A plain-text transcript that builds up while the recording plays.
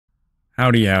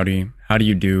Howdy, howdy. How do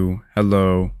you do?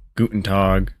 Hello, guten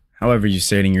tag, however you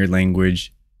say it in your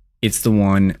language. It's the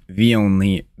one, the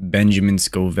only, Benjamin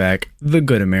Scovach, the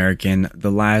good American, the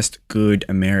last good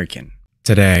American.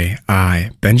 Today,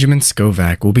 I, Benjamin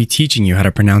Scovach, will be teaching you how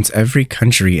to pronounce every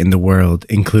country in the world,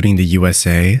 including the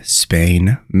USA,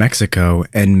 Spain, Mexico,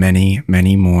 and many,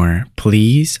 many more.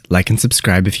 Please like and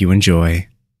subscribe if you enjoy.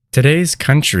 Today's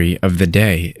country of the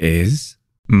day is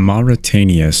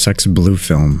Mauritania. Sex blue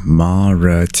film.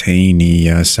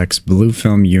 Mauritania. Sex blue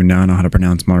film. You now know how to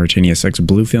pronounce Mauritania. Sex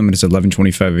blue film. It is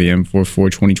 11:25 a.m.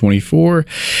 4/4/2024.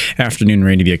 Afternoon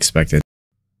rain to be expected.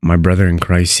 My brother in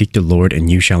Christ, seek the Lord and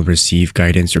you shall receive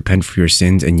guidance. Repent for your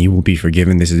sins and you will be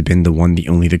forgiven. This has been the one, the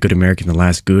only, the good American, the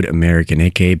last good American,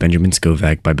 aka Benjamin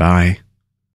Scovach. Bye-bye.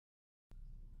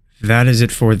 That is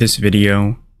it for this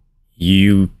video.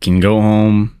 You can go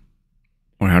home.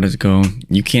 Or how does it go?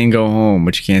 You can go home,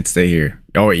 but you can't stay here.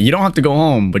 Oh, wait, you don't have to go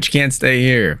home, but you can't stay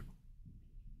here.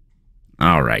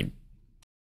 All right.